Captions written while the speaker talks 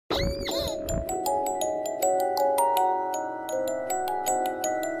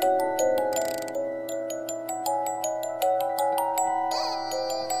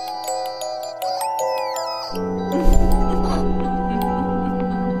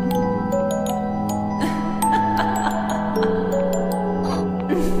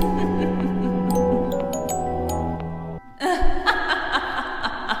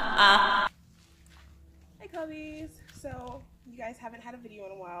So, you guys haven't had a video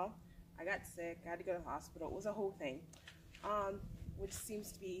in a while. I got sick, I had to go to the hospital. It was a whole thing, which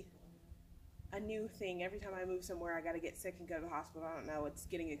seems to be a new thing. Every time I move somewhere, I gotta get sick and go to the hospital. I don't know, it's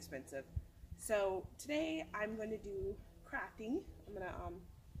getting expensive. So, today I'm going to do crafting. I'm gonna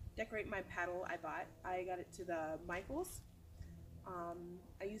decorate my paddle I bought. I got it to the Michaels.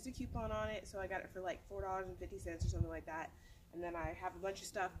 I used a coupon on it, so I got it for like $4.50 or something like that. And then I have a bunch of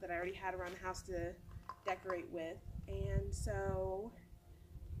stuff that I already had around the house to decorate with, and so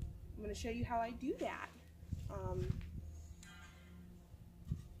I'm going to show you how I do that.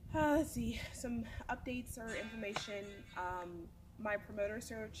 Let's see, some updates or information. My promoter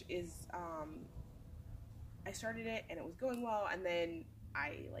search is, I started it and it was going well, and then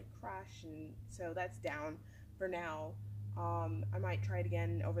I like crashed, and so that's down for now. I might try it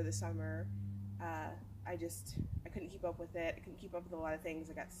again over the summer. I couldn't keep up with it. I couldn't keep up with a lot of things.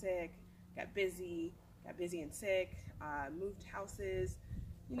 I got sick, got busy and sick, moved houses,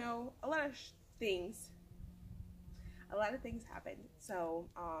 you know, a lot of things happened. So,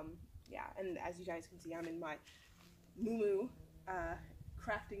 yeah, and as you guys can see, I'm in my moo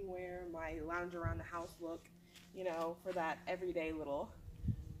crafting wear, my lounge around the house look, you know, for that everyday little,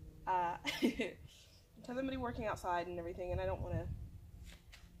 because I'm going to be working outside and everything, and I don't want to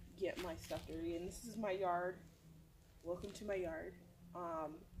get my stuff dirty. And this is my yard. Welcome to my yard.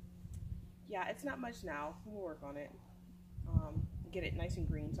 Yeah, it's not much now. We'll work on it. Get it nice and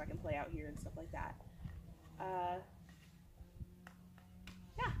green so I can play out here and stuff like that.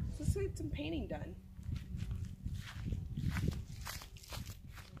 Yeah, so let's get some painting done.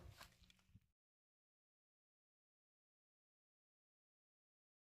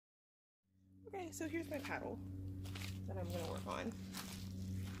 Okay, so here's my paddle that I'm going to work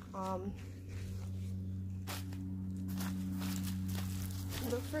on.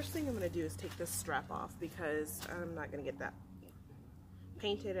 The first thing I'm going to do is take this strap off because I'm not going to get that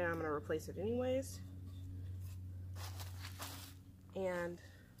painted, and I'm going to replace it anyways. And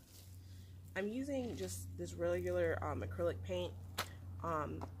I'm using just this regular acrylic paint. I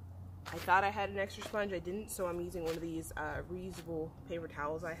thought I had an extra sponge, I didn't, so I'm using one of these reusable paper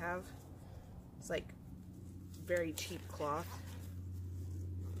towels I have. It's like very cheap cloth,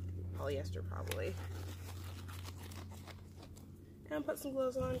 polyester probably. And put some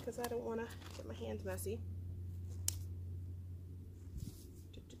gloves on because I don't want to get my hands messy.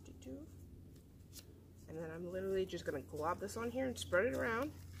 And then I'm literally just going to glob this on here and spread it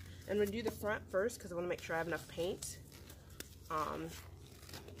around. And I'm going to do the front first because I want to make sure I have enough paint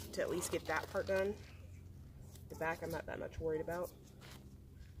to at least get that part done. The back I'm not that much worried about.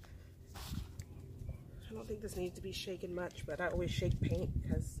 I don't think this needs to be shaken much, but I always shake paint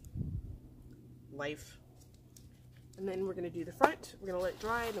because life. And then we're going to do the front, we're going to let it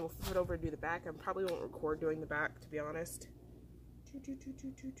dry, and then we'll flip it over and do the back. I probably won't record doing the back, to be honest.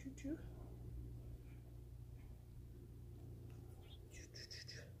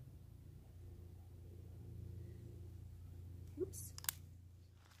 Oops.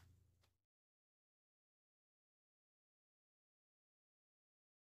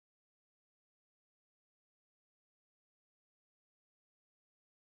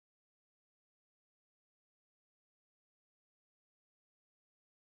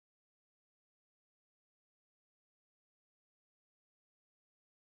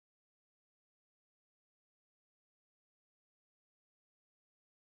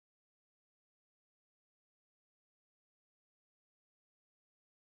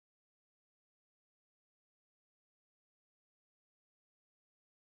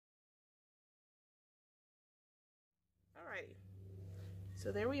 Alrighty,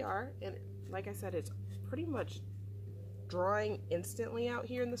 so there we are, and like I said, it's pretty much drying instantly out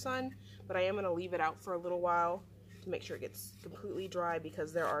here in the sun, but I am going to leave it out for a little while to make sure it gets completely dry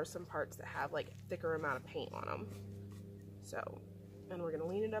because there are some parts that have like a thicker amount of paint on them. So, and we're going to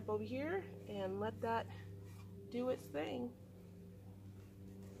lean it up over here and let that do its thing.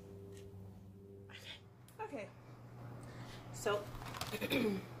 Okay, so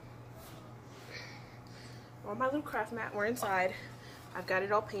on my little craft mat, we're inside. I've got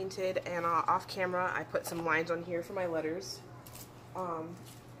it all painted, and off camera I put some lines on here for my letters. I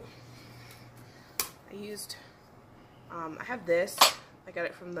have this. I I got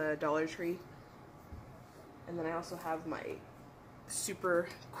it from the Dollar Tree. And then I also have my super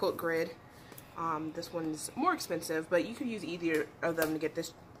quilt grid. This one's more expensive, but you could use either of them to get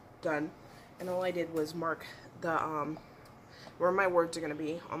this done. And all I did was mark the where my words are going to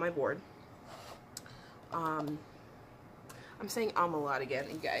be on my board. I'm saying a lot again,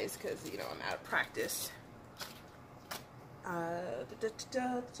 you guys, because, you know, I'm out of practice. My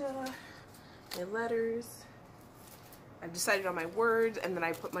letters. I've decided on my words, and then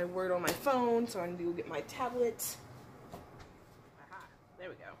I put my word on my phone, so I'm going to go get my tablet. Aha, there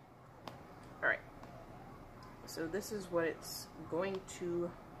we go. Alright. So this is what it's going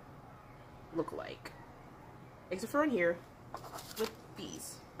to look like. Except for in here, with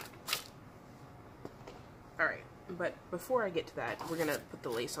these. Alright, but before I get to that, we're going to put the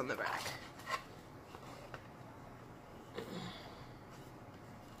lace on the back.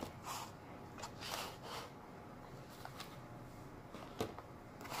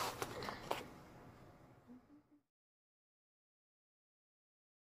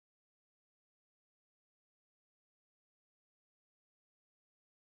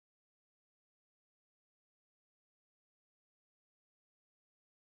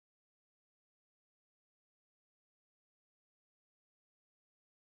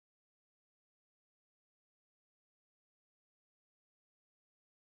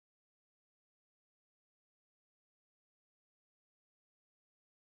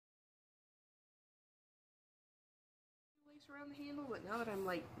 Around the handle, but now that I'm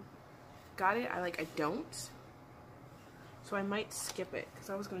like got it, I don't, so I might skip it because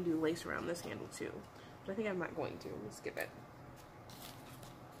I was going to do lace around this handle too, but I think I'm not going to. I'm going to skip it.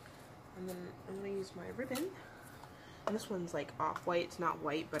 And then I'm going to use my ribbon, and this one's like off-white. It's not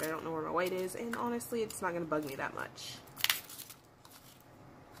white, but I don't know where my white is, and honestly it's not going to bug me that much.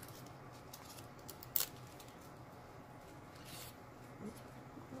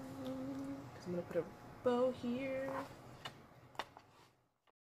 Because I'm going to put a bow here.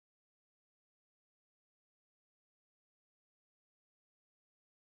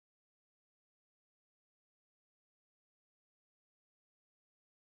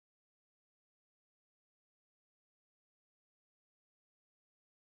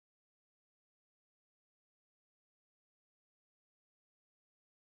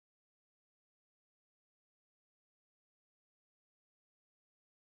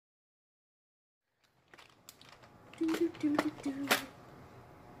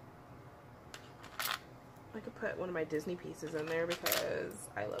 I could put one of my Disney pieces in there because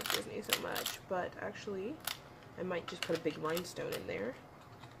I love Disney so much, but actually I might just put a big rhinestone in there.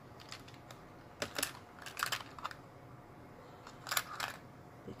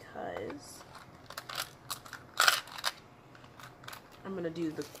 Because I'm going to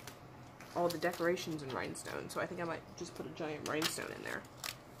do all the decorations in rhinestone, so I think I might just put a giant rhinestone in there.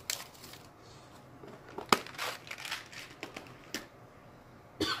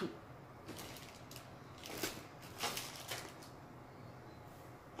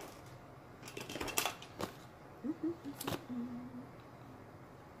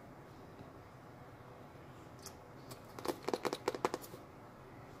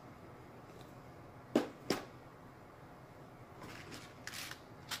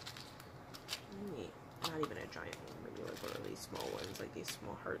 Not even a giant one, maybe like one of these small ones, like these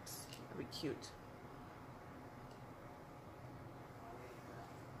small hearts. That'd be cute.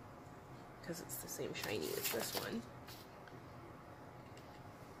 Because it's the same shiny as this one.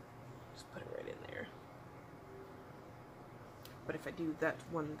 Just put it right in there. But if I do that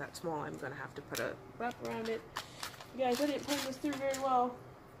one that small, I'm gonna have to put a wrap around it. You guys, I didn't plan this through very well.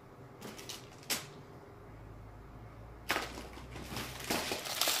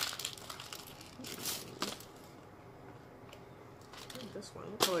 This one,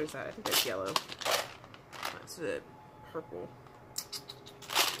 what color is that? I think that's yellow. That's the purple.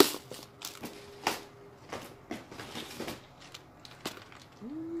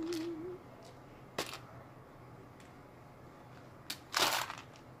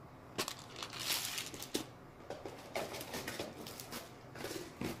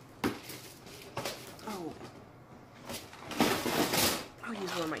 Oh, I'll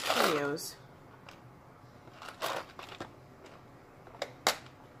use one of my cameos.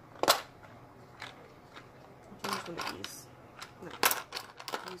 One of these. No,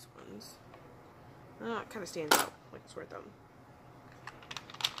 these ones. Oh, it kind of stands out like a sore thumb.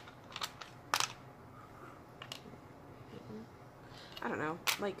 I don't know.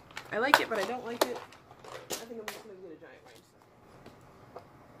 Like, I like it, but I don't like it. I think I'm just going to get a giant rhinestone.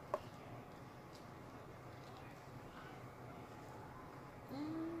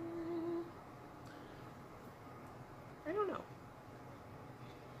 I don't know.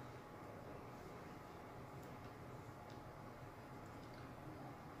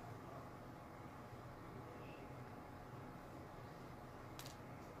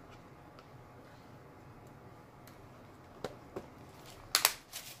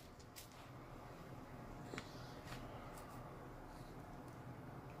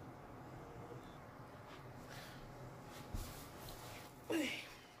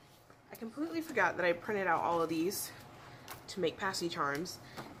 completely forgot that I printed out all of these to make pasty charms,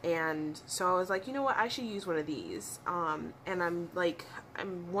 and so I was like, you know what, I should use one of these. And I'm like, I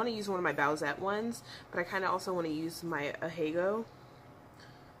want to use one of my Bowsette ones, but I kind of also want to use my Ahego.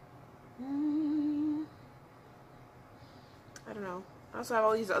 I don't know. I also have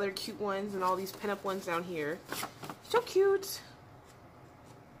all these other cute ones and all these pinup ones down here. So cute.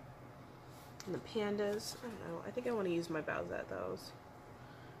 And the pandas. I don't know. I think I want to use my Bowsette though.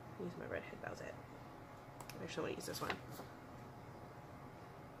 Use my redhead Bowsette. I actually want to use this one.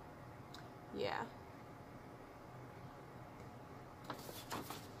 Yeah.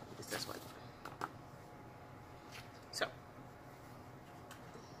 Use this one. So.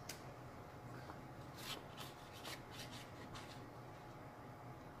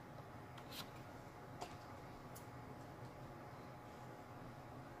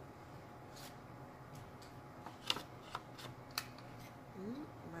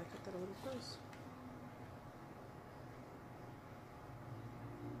 I might cut that a little close.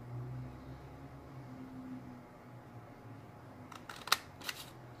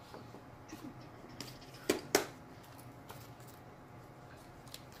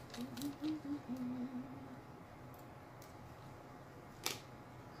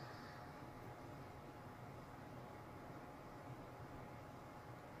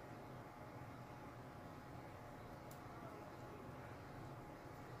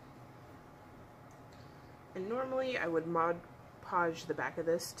 And normally I would Mod Podge the back of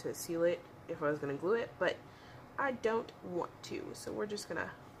this to seal it if I was going to glue it, but I don't want to, so we're just going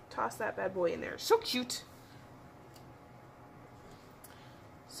to toss that bad boy in there. So cute!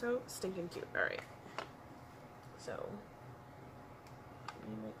 So stinking cute. Alright. So, let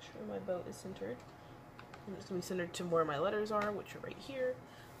me make sure my bow is centered. And it's going to be centered to where my letters are, which are right here.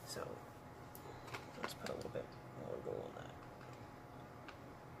 So, let's put a little bit more glue on that.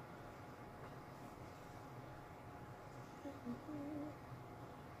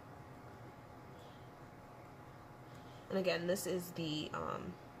 And again, this is the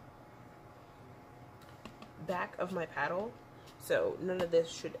back of my paddle, so none of this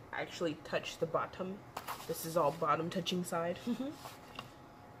should actually touch the bottom. This is all bottom touching side.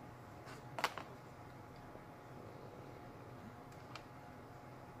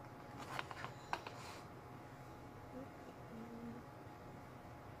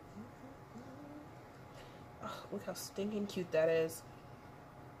 Oh, look how stinking cute that is.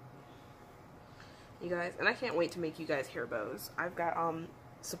 You guys, and I can't wait to make you guys hair bows. I've got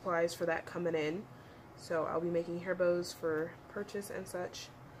supplies for that coming in, so I'll be making hair bows for purchase and such.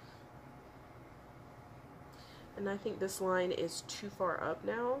 And I think this line is too far up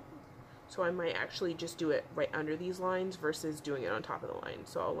now, so I might actually just do it right under these lines versus doing it on top of the line.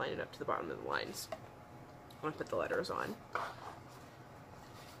 So I'll line it up to the bottom of the lines when I put the letters on.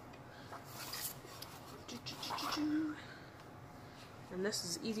 And this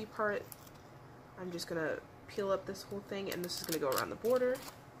is the easy part. I'm just gonna peel up this whole thing, and this is gonna go around the border.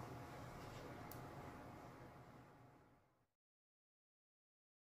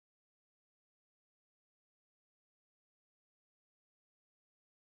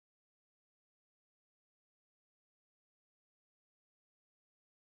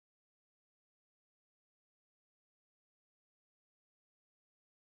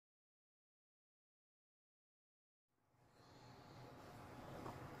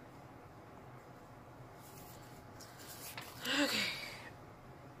 Okay.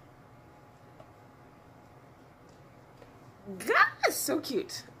 God, so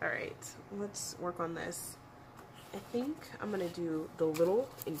cute. Alright, let's work on this. I think I'm gonna do the little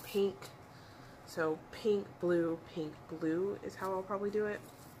in pink. So pink, blue is how I'll probably do it.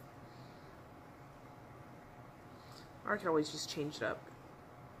 Or I could always just change it up.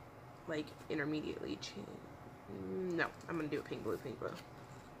 Like, intermediately change. No, I'm gonna do it pink, blue, pink, blue.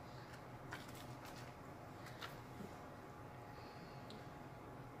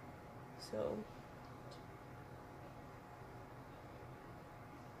 So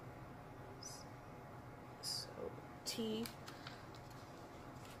T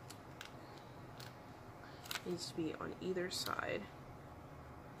needs to be on either side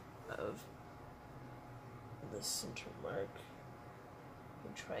of the center mark,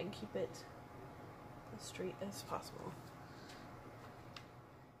 and try and keep it as straight as possible.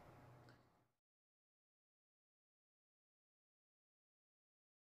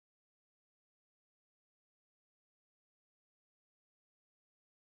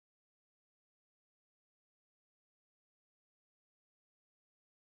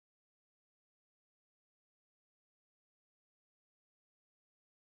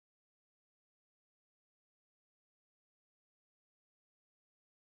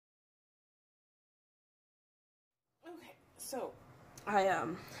 Okay, so I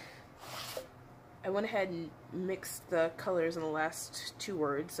went ahead and mixed the colors in the last two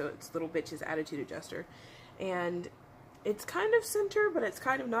words, so it's Little Bitch's Attitude Adjuster, and it's kind of center, but it's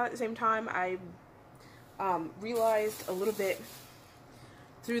kind of not at the same time. I realized a little bit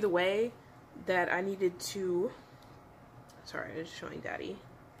through the way that I needed to, sorry, I was showing Daddy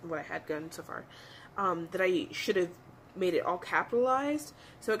what I had done so far, that I should have made it all capitalized,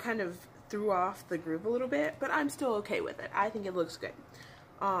 so it kind of threw off the groove a little bit, but I'm still okay with it. I think it looks good.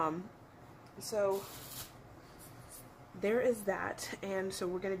 So there is that, and so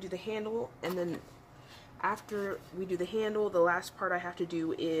we're going to do the handle, and then after we do the handle, the last part I have to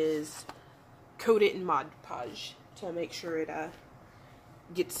do is coat it in Mod Podge to make sure it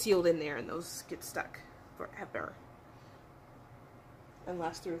gets sealed in there and those get stuck forever and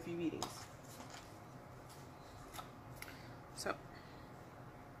last through a few beatings. So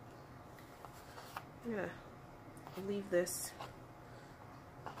I'm gonna leave this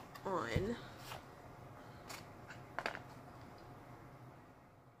on.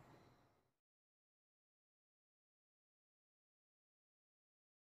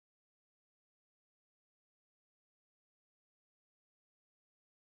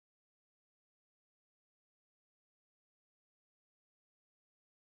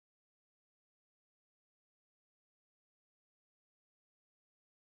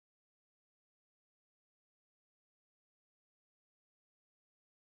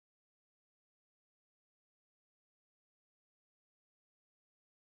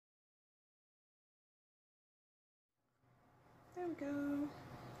 There we go.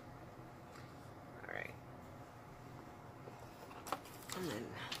 Alright. And then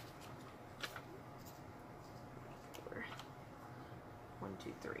 4, 1,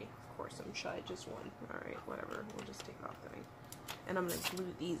 2, 3. Of course, I'm shy, just one. Alright, whatever. We'll just take off that. And I'm going to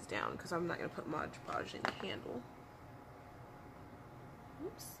glue these down because I'm not going to put Mod Podge in the handle.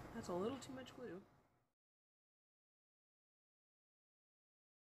 Oops, that's a little too much glue.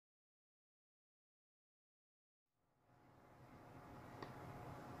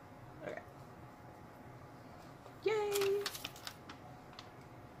 Okay. Yay!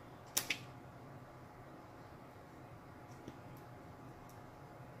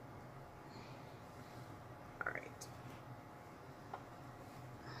 Alright.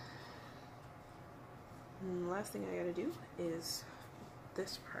 And the last thing I gotta do is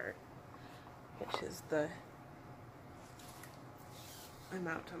this part, which is the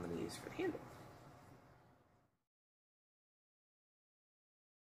amount I'm going to use for the handle.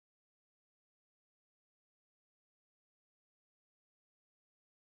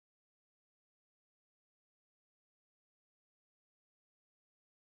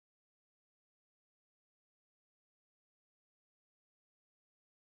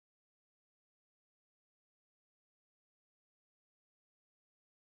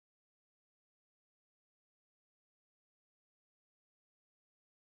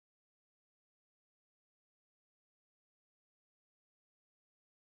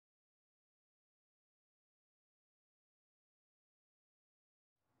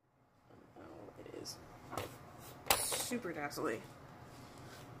 Super dazzly.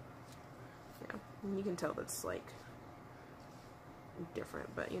 Yeah, and you can tell that's like different,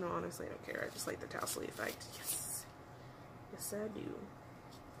 but you know, honestly, I don't care. I just like the tassel effect. Yes, yes, I do.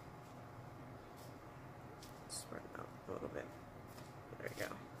 Spread it out a little bit. There you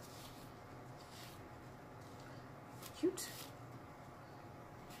go. Cute.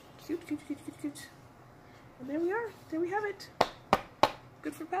 Cute, cute, cute, cute, cute. And there we are. There we have it.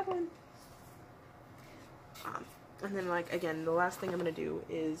 Good for paddling. And then, like, again, the last thing I'm going to do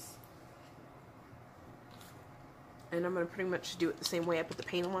is, and I'm going to pretty much do it the same way I put the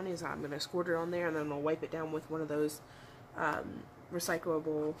paint on, is I'm going to squirt it on there, and then I'm going to wipe it down with one of those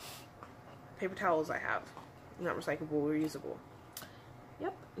recyclable paper towels I have. Not recyclable, reusable.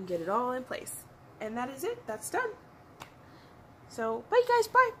 Yep, and get it all in place. And that is it. That's done. So, bye guys.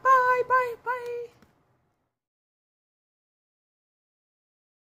 Bye, bye, bye, bye.